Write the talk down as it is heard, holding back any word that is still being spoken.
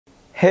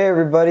Hey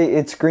everybody,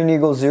 it's Green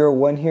Eagle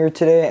 01 here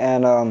today,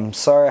 and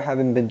sorry I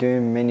haven't been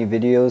doing many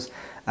videos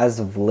as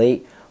of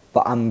late,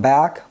 but I'm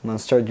back. I'm gonna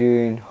start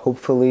doing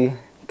hopefully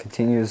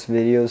continuous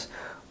videos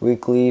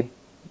weekly,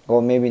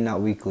 well maybe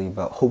not weekly,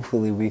 but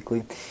hopefully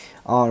weekly,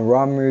 on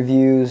ROM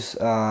reviews,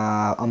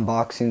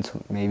 unboxings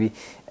maybe,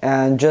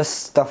 and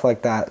just stuff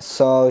like that.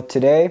 So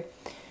today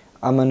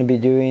I'm gonna be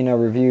doing a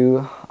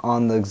review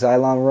on the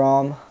Xylon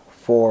ROM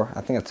for,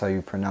 I think that's how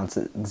you pronounce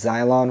it,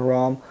 Xylon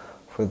ROM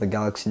for the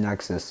Galaxy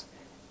Nexus.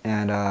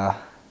 And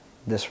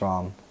this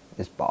ROM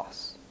is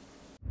boss.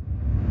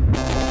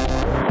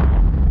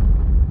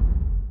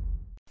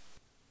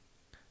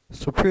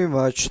 So pretty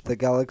much the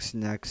Galaxy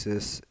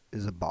Nexus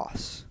is a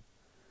boss.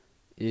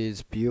 It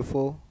is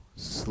beautiful,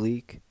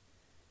 sleek,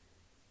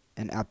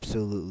 and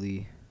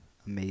absolutely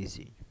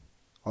amazing.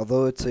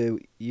 Although it's a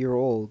year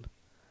old,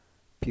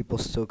 people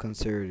still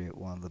consider it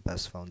one of the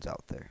best phones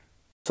out there.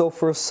 So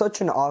for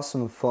such an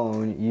awesome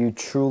phone, you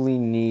truly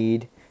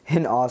need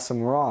an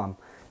awesome ROM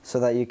so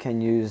that you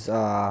can use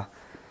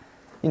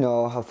you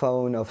know, a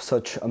phone of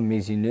such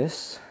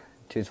amazingness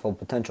to its full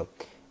potential.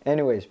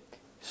 Anyways,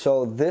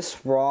 so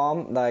this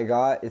ROM that I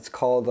got, it's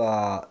called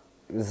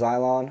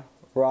Xylon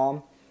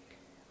ROM.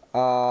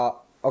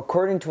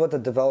 According to what the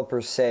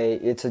developers say,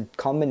 it's a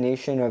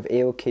combination of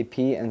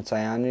AOKP and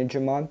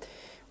CyanogenMod,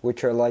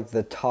 which are like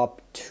the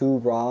top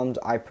two ROMs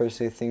I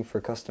personally think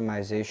for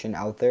customization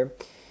out there.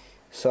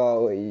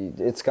 So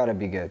it's gotta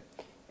be good.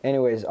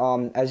 Anyways,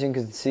 as you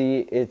can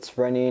see, it's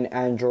running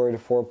Android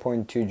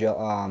 4.2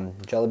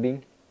 Jelly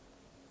Bean.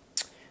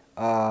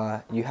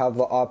 You have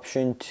the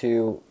option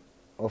to,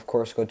 of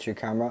course, go to your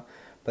camera,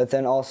 but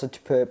then also to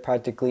put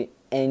practically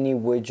any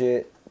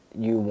widget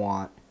you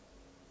want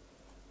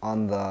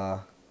on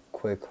the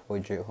quick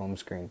widget home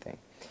screen thing.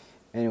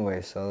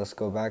 Anyway, so let's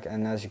go back,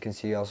 and as you can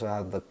see, you also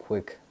have the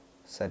quick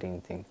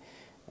setting thing.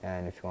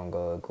 And if you want to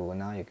go to Google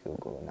now, you can go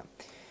Google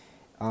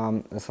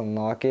now. Let's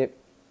unlock it.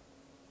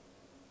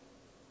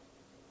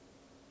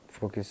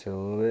 Focus it a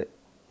little bit.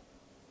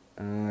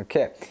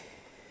 Okay.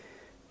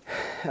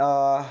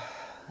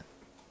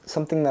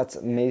 Something that's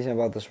amazing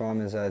about this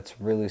ROM is that it's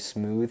really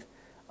smooth.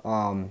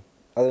 Other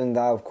than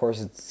that, of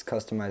course, it's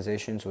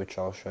customizations, which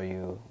I'll show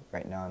you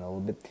right now in a little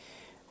bit.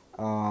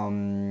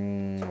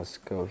 Let's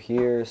go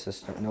here.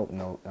 System. Nope,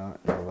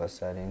 no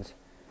settings.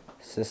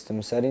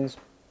 System settings.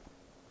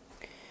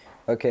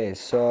 Okay,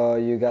 so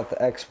you got the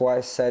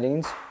XY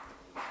settings.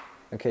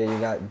 Okay, you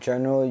got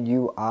general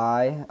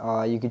UI.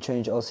 You can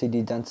change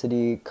LCD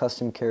density,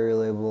 custom carrier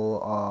label,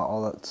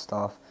 all that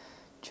stuff.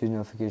 Choose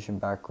notification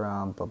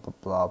background, blah blah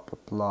blah blah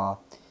blah.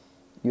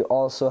 You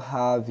also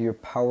have your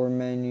power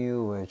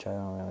menu, which I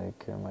don't really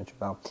care much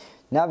about.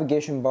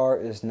 Navigation bar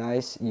is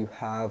nice. You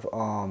have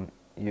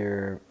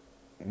your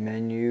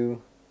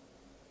menu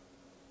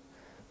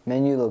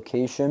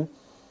location.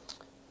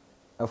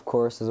 Of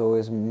course, as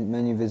always,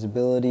 menu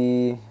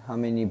visibility, how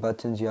many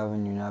buttons you have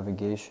in your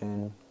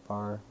navigation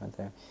bar right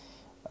there.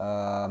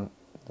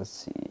 Let's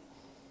see.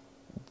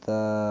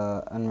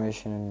 The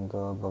animation and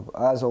go above.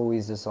 As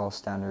always, this is all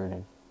standard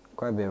and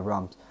quite a bit of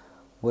ROMs.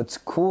 What's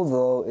cool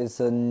though is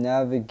the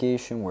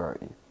navigation. Where are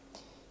you?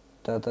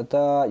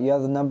 You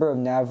have the number of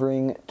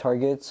navring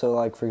targets. So,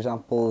 like for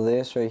example,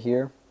 this right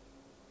here.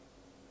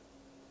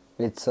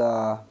 It's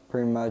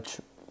pretty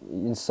much,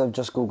 instead of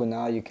just Google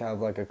Now, you can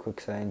have like a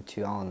quick setting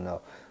to, I don't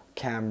know,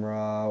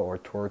 camera or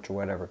torch or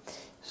whatever.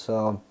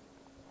 So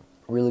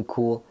really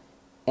cool.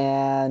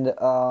 And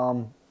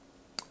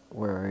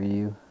where are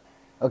you?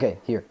 Okay,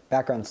 here,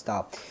 background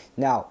style.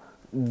 Now,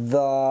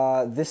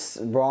 this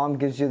ROM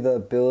gives you the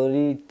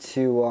ability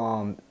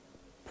to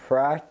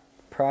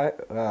practically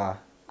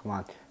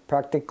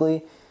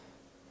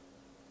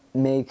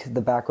make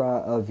the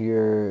background of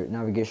your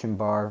navigation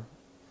bar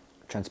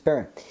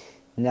transparent.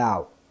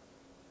 Now,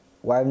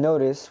 what I've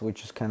noticed,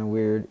 which is kind of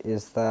weird,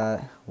 is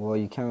that, well,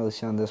 you can't really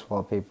see on this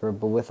wallpaper,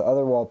 but with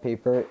other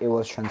wallpaper, it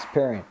was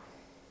transparent.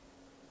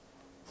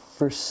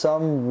 For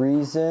some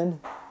reason,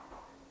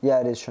 yeah,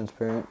 it is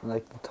transparent.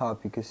 Like the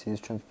top, you can see is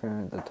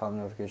transparent, the top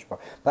navigation bar.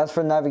 That's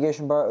for the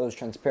navigation bar, it was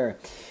transparent.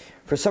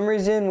 For some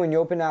reason, when you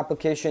open an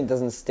application, it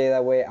doesn't stay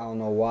that way. I don't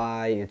know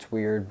why, it's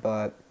weird,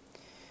 but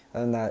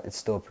other than that, it's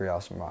still a pretty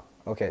awesome ROM.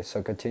 Okay,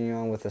 so continue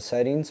on with the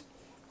settings.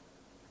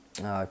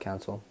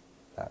 Cancel,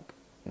 back.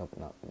 Nope,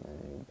 not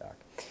back.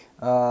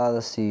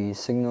 Let's see,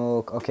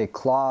 signal, okay,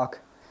 clock.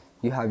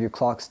 You have your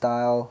clock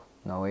style.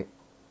 No, wait.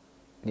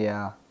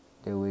 Yeah,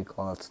 do we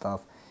all that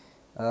stuff.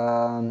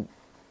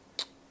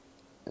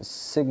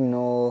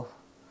 Signal,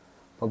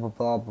 blah blah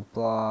blah blah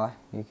blah.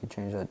 You can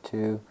change that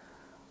too.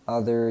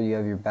 Other, you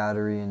have your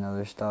battery and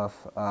other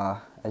stuff.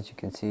 As you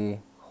can see,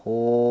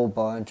 whole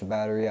bunch of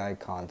battery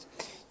icons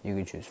you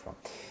can choose from.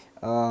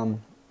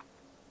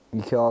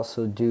 You can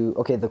also do,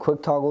 okay, the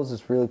quick toggles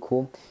is really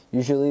cool.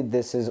 Usually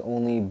this is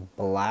only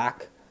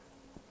black.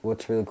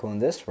 What's really cool in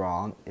this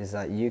ROM is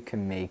that you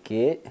can make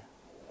it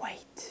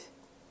white,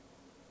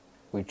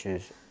 which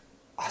is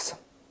awesome.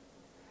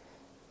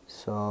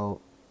 So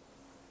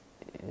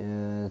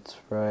it's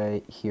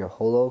right here,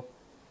 holo.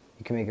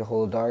 You can make it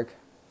holo dark,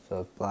 so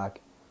it's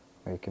black,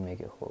 or you can make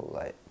it whole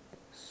light.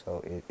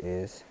 So it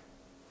is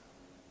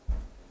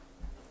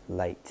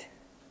light.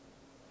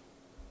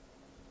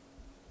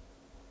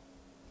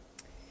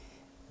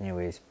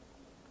 Anyways,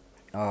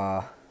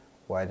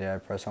 why did I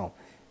press home?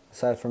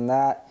 Aside from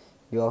that,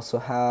 you also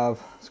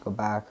have, let's go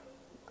back,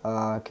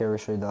 okay, we'll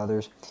show you the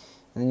others.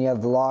 And then you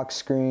have the lock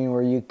screen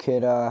where you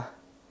could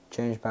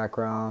change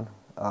background,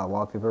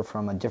 wallpaper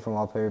from a different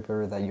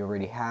wallpaper that you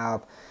already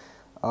have,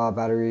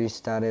 battery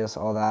status,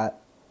 all that.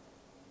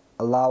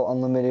 Allow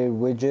unlimited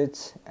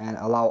widgets and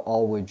allow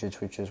all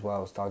widgets, which is what I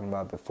was talking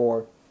about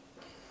before.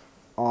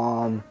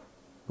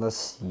 Let's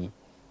see.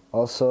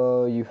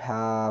 Also, you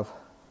have,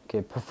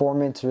 okay,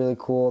 performance, really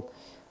cool.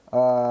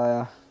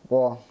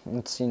 Well,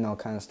 it's, you know,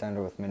 kind of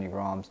standard with many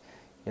ROMs.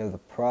 You have the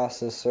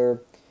processor,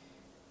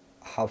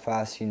 how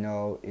fast, you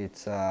know,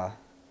 it's,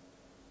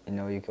 you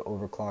know, you could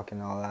overclock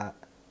and all that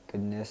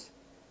goodness.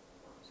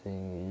 So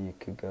you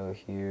could go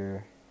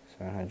here,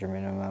 700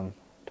 minimum,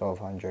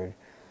 1200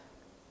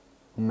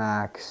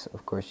 max.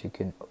 Of course, you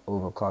can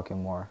overclock it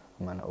more.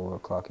 I'm gonna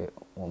overclock it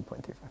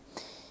 1.35.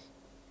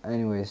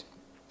 Anyways,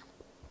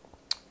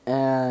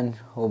 and a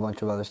whole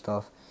bunch of other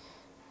stuff.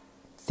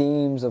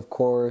 Themes, of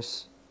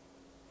course.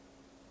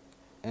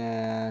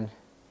 And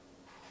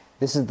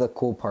this is the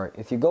cool part.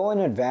 If you go in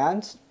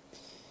advanced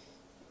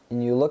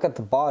and you look at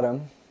the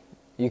bottom,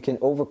 you can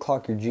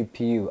overclock your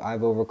GPU.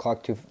 I've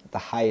overclocked to the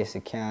highest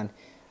it can,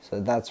 so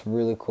that's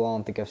really cool. I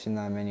don't think I've seen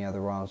that in many other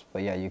ROMs,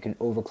 but yeah, you can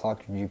overclock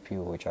your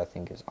GPU, which I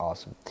think is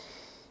awesome.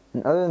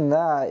 And other than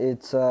that,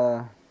 it's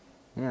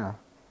yeah,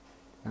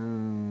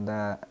 and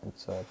that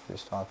it's pretty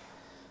stock.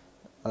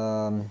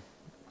 I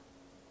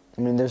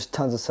mean, there's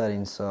tons of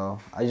settings, so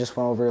I just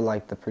went over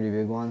like the pretty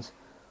big ones.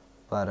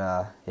 But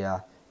yeah,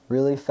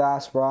 really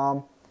fast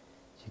ROM,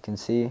 as you can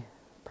see,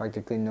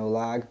 practically no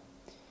lag.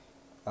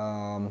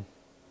 I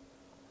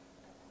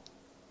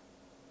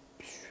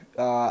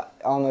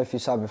don't know if you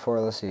saw before.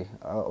 Let's see.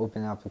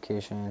 Open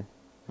application.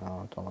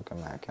 No, don't look at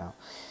my account.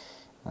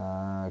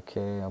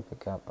 Okay, open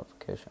up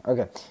application.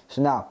 Okay,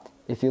 so now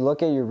if you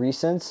look at your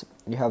recents,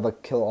 you have a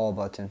kill all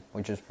button,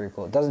 which is pretty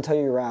cool. It doesn't tell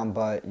you your RAM,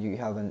 but you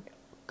have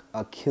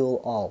a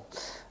kill all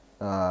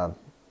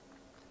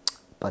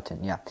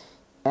button. Yeah.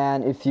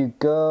 And if you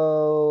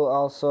go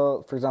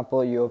also, for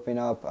example, you open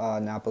up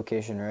an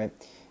application, right?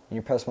 And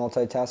you press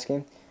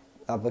multitasking,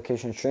 the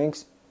application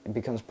shrinks, it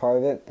becomes part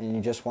of it, and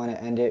you just want to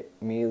end it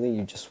immediately,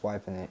 you just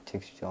swipe and it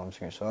takes you to the home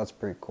screen. So that's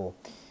pretty cool.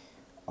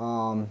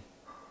 For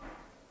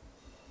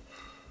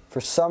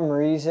some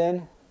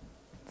reason,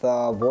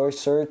 the voice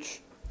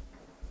search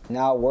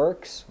now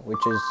works,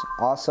 which is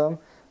awesome.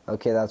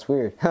 Okay, that's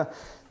weird.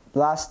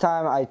 Last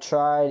time I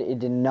tried, it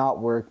did not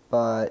work,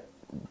 but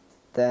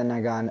then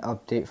I got an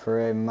update for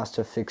it, must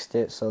have fixed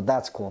it, so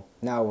that's cool.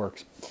 Now it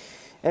works.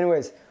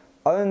 Anyways,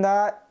 other than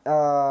that,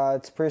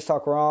 it's pretty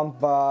stock ROM,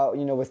 but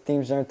you know, with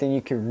themes and everything,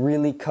 you can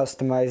really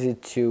customize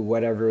it to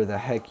whatever the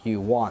heck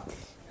you want.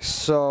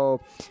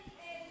 So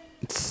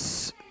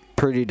it's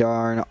pretty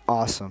darn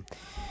awesome.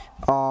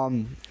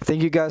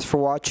 Thank you guys for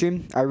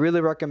watching. I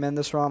really recommend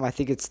this ROM. I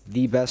think it's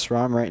the best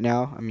ROM right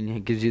now. I mean,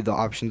 it gives you the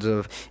options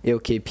of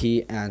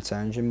AOKP and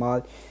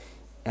CyanogenMod,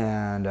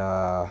 and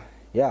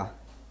yeah.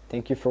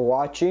 Thank you for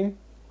watching.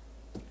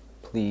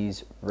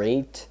 Please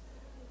rate,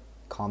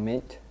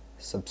 comment,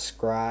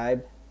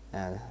 subscribe,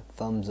 and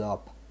thumbs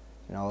up,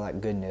 and all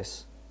that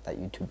goodness that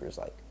YouTubers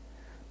like.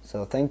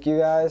 So thank you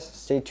guys.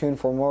 Stay tuned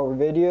for more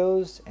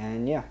videos,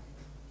 and yeah,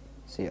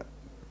 see ya.